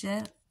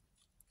relationship.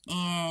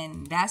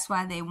 And that's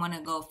why they want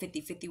to go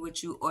 50-50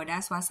 with you, or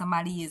that's why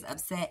somebody is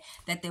upset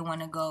that they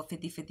want to go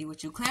 50-50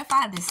 with you.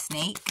 Clarify this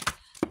snake.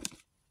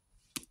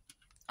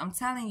 I'm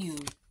telling you,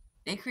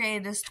 they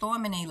created a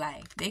storm in their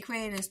life. They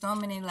created a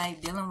storm in their life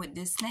dealing with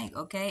this snake,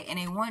 okay? And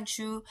they want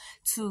you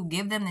to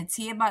give them the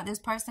tea about this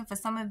person for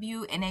some of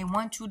you, and they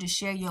want you to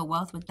share your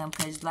wealth with them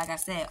because, like I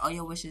said, all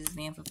your wishes is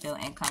being fulfilled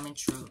and coming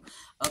true,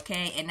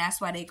 okay? And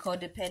that's why they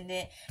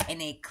codependent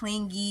and they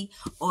clingy,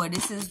 or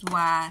this is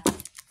why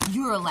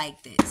you're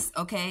like this,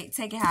 okay?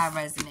 Take it how it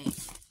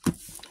resonates.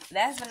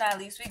 Last but not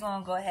least, we're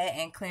going to go ahead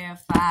and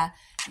clarify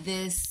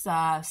this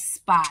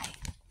spy,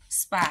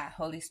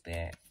 Holy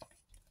Spirit.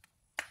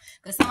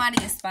 Because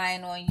somebody is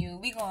spying on you.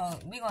 We're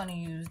gonna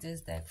use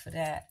this deck for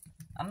that.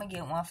 I'm going to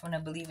get one from the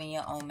Believe in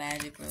Your Own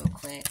Magic real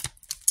quick.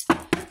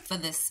 For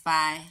the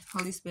spy.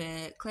 Holy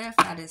Spirit,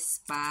 clarify this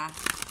spy.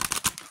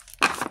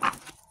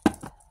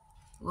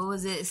 What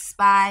was it?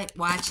 Spy,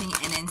 watching,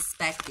 and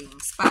inspecting.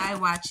 Spy,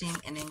 watching,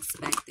 and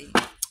inspecting.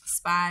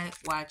 Spy,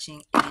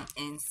 watching, and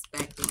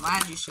inspecting.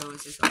 Why did you show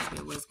us this? Holy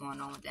Spirit, what's going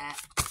on with that?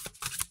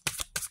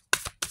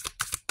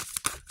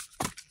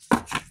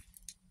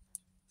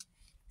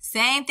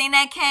 Same thing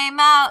that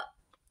came out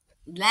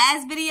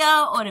last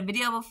video or the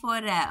video before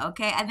that,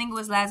 okay? I think it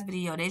was last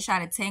video. They try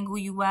to tangle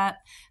you up.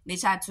 They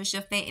try to twist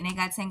your fate and they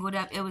got tangled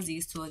up. It was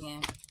these two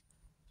again.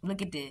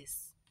 Look at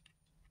this.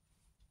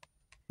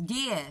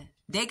 Yeah,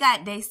 they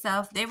got they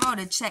wrote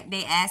a check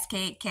they ass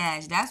cake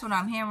cash. That's what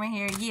I'm hearing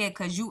here. Yeah,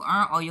 because you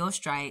earned all your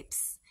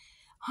stripes.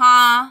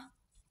 Huh?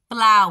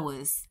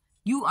 Flowers.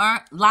 You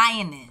earned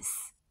lioness.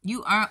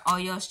 You earned all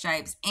your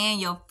stripes and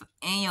your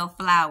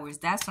flowers.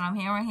 That's what I'm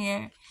hearing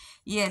here.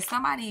 Yeah,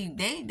 somebody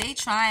they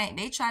try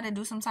to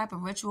do some type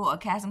of ritual or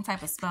cast some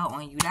type of spell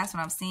on you. That's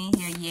what I'm seeing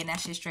here. Yeah, and that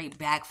shit straight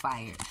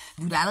backfired.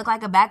 Do that look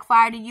like a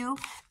backfire to you?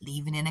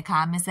 Leave it in the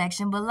comment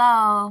section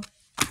below.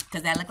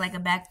 Because that looked like a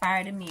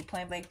backfire to me.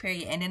 Point blank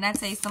period. And then I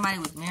tell you somebody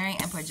was marrying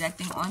and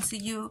projecting onto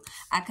you.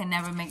 I could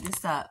never make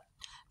this up.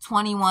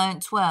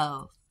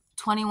 2112.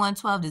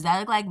 2112. Does that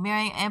look like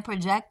marrying and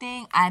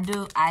projecting? I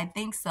do. I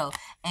think so.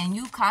 And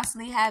you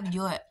constantly have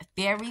your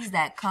fairies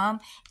that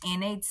come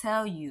and they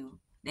tell you.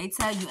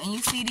 And you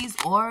see these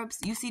orbs?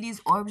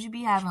 You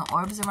be having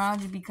orbs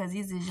around you because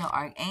these is your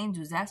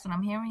archangels. That's what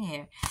I'm hearing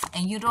here.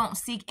 And you don't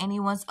seek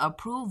anyone's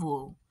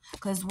approval.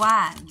 Because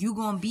why? You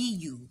gonna be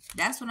you.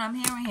 That's what I'm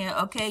hearing here.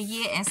 Okay,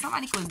 yeah. And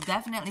somebody was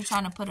definitely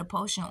trying to put a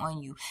potion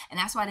on you. And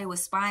that's why they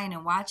was spying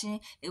and watching.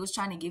 They was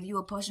trying to give you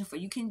a potion for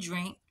you can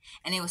drink.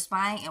 And they were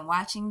spying and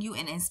watching you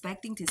and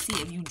inspecting to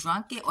see if you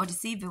drunk it or to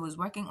see if it was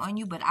working on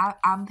you. But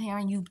I'm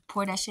hearing you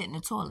pour that shit in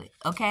the toilet.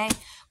 Okay?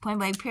 Point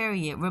blank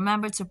period.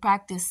 Remember to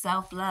practice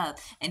self-love.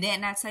 And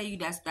then I tell you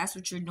that's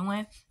what you're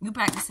doing. You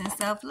practicing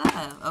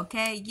self-love.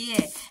 Okay?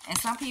 Yeah. And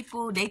some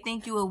people, they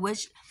think you a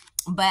witch.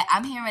 But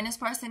I'm hearing this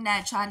person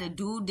that tried to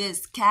do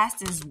this,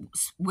 cast this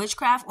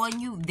witchcraft on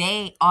you,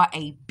 they are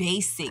a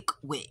basic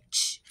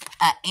witch,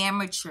 an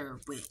amateur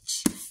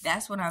witch.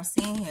 That's what I'm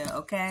seeing here,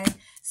 okay?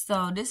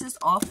 So this is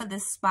all for the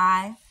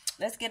spy.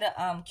 Let's get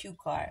a cue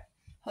card.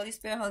 Holy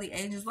Spirit, Holy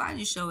Angels, why did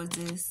you show us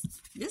this?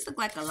 This look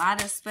like a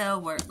lot of spell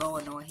work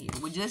going on here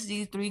with just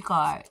these 3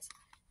 cards.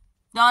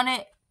 Don't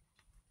it?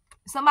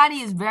 Somebody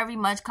is very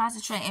much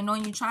concentrating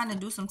on you, trying to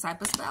do some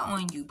type of spell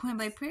on you. Point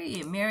blank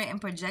period. Mirror and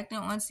projecting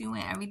onto you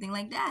and everything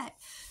like that.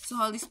 So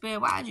Holy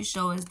Spirit, why did you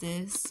show us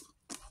this?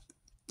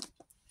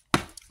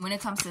 When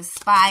it comes to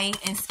spying,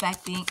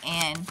 inspecting,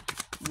 and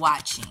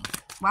watching.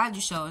 Why did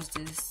you show us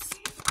this?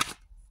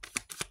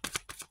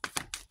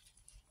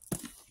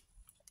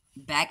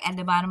 Back at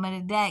the bottom of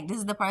the deck. This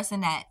is the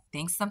person that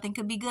thinks something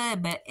could be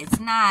good, but it's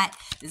not.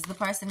 This is the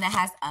person that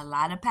has a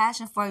lot of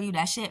passion for you.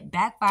 That shit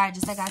backfired.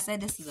 Just like I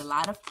said, this is a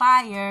lot of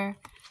fire.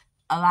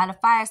 A lot of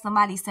fire.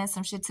 Somebody sent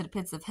some shit to the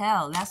pits of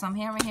hell. That's what I'm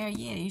hearing here.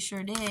 Yeah, you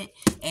sure did.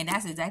 And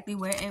that's exactly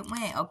where it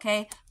went,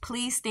 okay?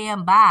 Please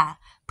stand by.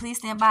 Please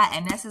stand by.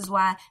 And this is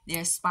why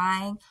they're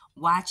spying,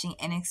 watching,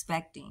 and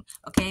expecting,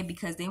 okay?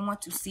 Because they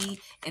want to see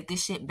if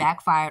this shit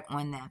backfired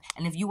on them.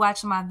 And if you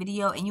watching my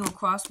video and you a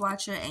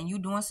cross-watcher and you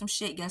doing some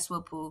shit, guess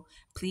what, Pooh?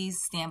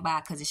 Please stand by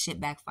because the shit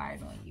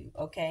backfired on you,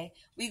 okay?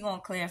 We gonna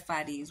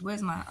clarify these.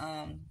 Where's my,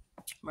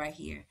 right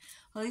here.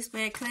 Holy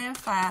Spirit,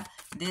 clarify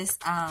this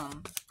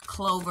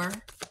clover.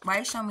 Why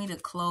you show me the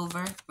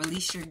clover?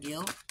 Release your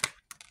guilt.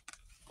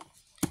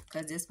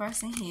 Because this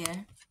person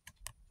here,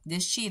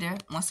 this cheater,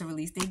 wants to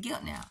release their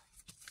guilt now.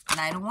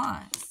 Knight of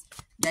Wands.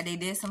 That they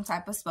did some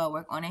type of spell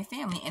work on their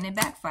family and it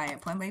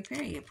backfired. Point blank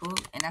period.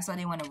 And that's why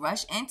they want to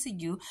rush into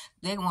you.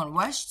 They want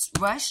to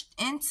rush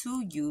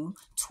into you,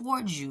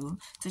 towards you,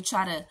 to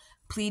try to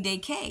plead their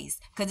case.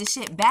 Because the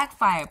shit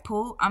backfired,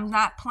 Pooh. I'm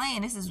not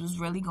playing. This is what's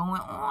really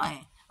going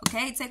on.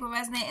 Okay? Take what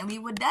resonates and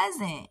leave what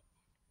doesn't.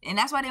 And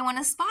that's why they want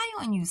to spy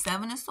on you.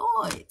 7 of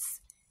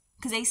Swords.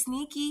 Because they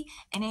sneaky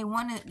and they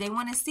want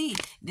to see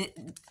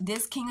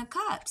this King of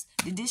Cups.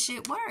 Did this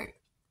shit work?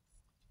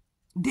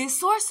 This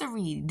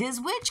sorcery, this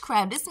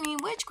witchcraft, this mean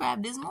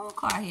witchcraft, this moon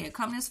card here.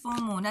 Come this full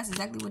moon. That's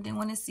exactly what they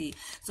want to see.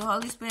 So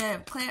Holy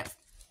Spirit, clear.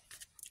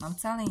 I'm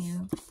telling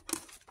you,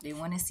 they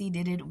want to see,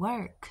 did it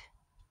work?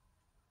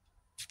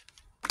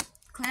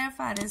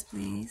 Clarify this,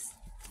 please.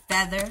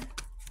 Feather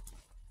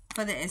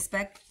for the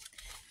inspect.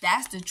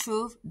 That's the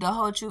truth, the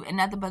whole truth, and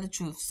nothing but the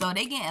truth. So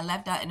they getting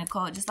left out in the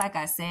cold, just like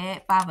I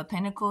said. Five of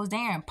Pentacles, they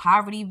are in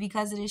poverty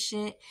because of this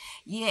shit.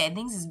 Yeah,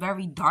 things is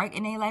very dark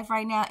in their life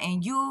right now,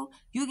 and you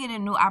get a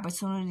new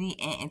opportunity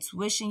in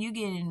intuition. You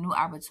get a new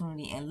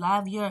opportunity in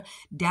love. Your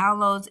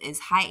downloads is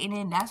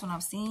heightening. That's what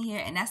I'm seeing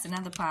here, and that's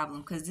another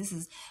problem because this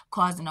is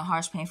causing a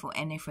harsh, painful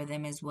ending for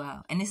them as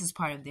well, and this is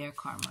part of their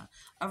karma.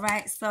 All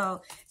right,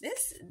 so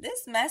this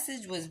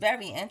message was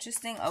very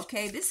interesting.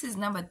 Okay, this is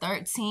number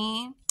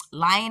 13.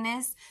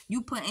 Lioness,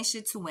 you putting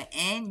shit to an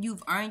end.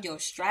 You've earned your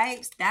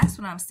stripes. That's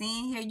what I'm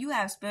seeing here. You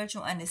have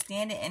spiritual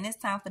understanding, and it's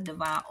time for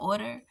divine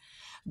order.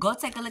 Go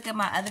take a look at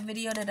my other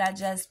video that I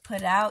just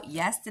put out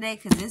yesterday,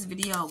 because this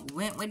video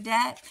went with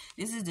that.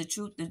 This is the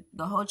truth,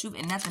 the whole truth,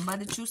 and nothing but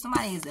the truth.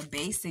 Somebody is a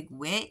basic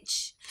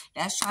witch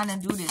that's trying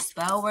to do this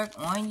spell work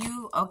on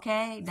you,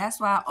 okay?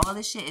 That's why all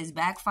this shit is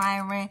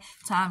backfiring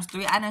times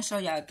 3. I done show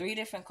y'all 3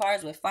 different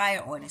cards with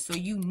fire on it, so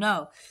you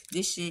know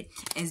this shit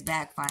is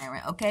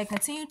backfiring, okay?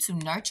 Continue to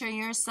nurture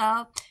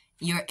yourself,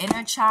 your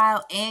inner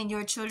child, and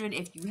your children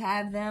if you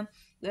have them.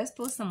 Let's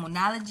put some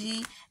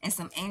monology and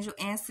some angel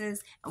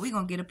answers, and we're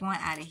going to get up on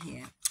out of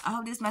here. I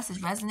hope this message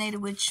resonated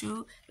with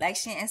you. Like,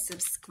 share, and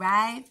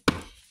subscribe.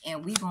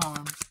 And we're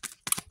going to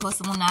put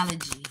some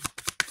monology.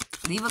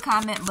 Leave a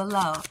comment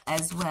below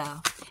as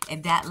well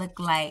if that looked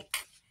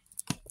like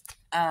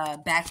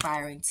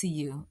backfiring to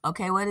you.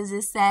 Okay, what does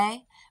it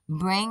say?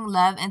 Bring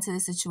love into the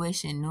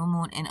situation. New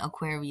moon in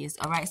Aquarius.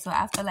 All right, so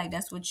I feel like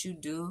that's what you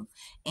do.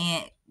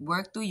 And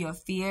work through your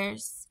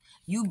fears.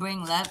 You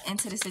bring love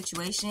into the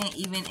situation.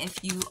 Even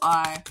if you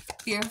are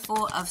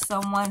fearful of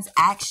someone's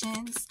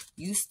actions,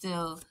 you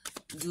still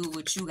do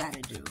what you got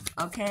to do.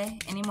 Okay?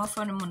 Any more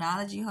from the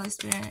Moonology, Holy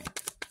Spirit?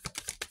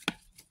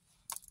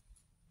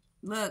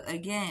 Look,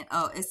 again.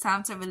 Oh, it's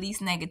time to release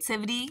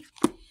negativity.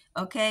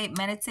 Okay,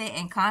 meditate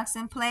and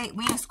contemplate.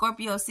 We in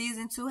Scorpio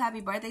season 2.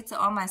 Happy birthday to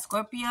all my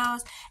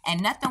Scorpios.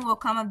 And nothing will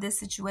come of this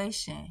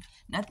situation.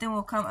 Nothing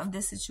will come of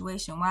this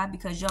situation. Why?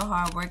 Because your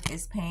hard work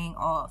is paying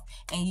off.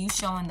 And you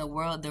showing the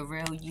world the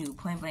real you.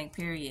 Point blank,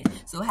 period.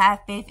 So have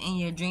faith in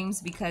your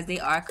dreams because they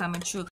are coming true.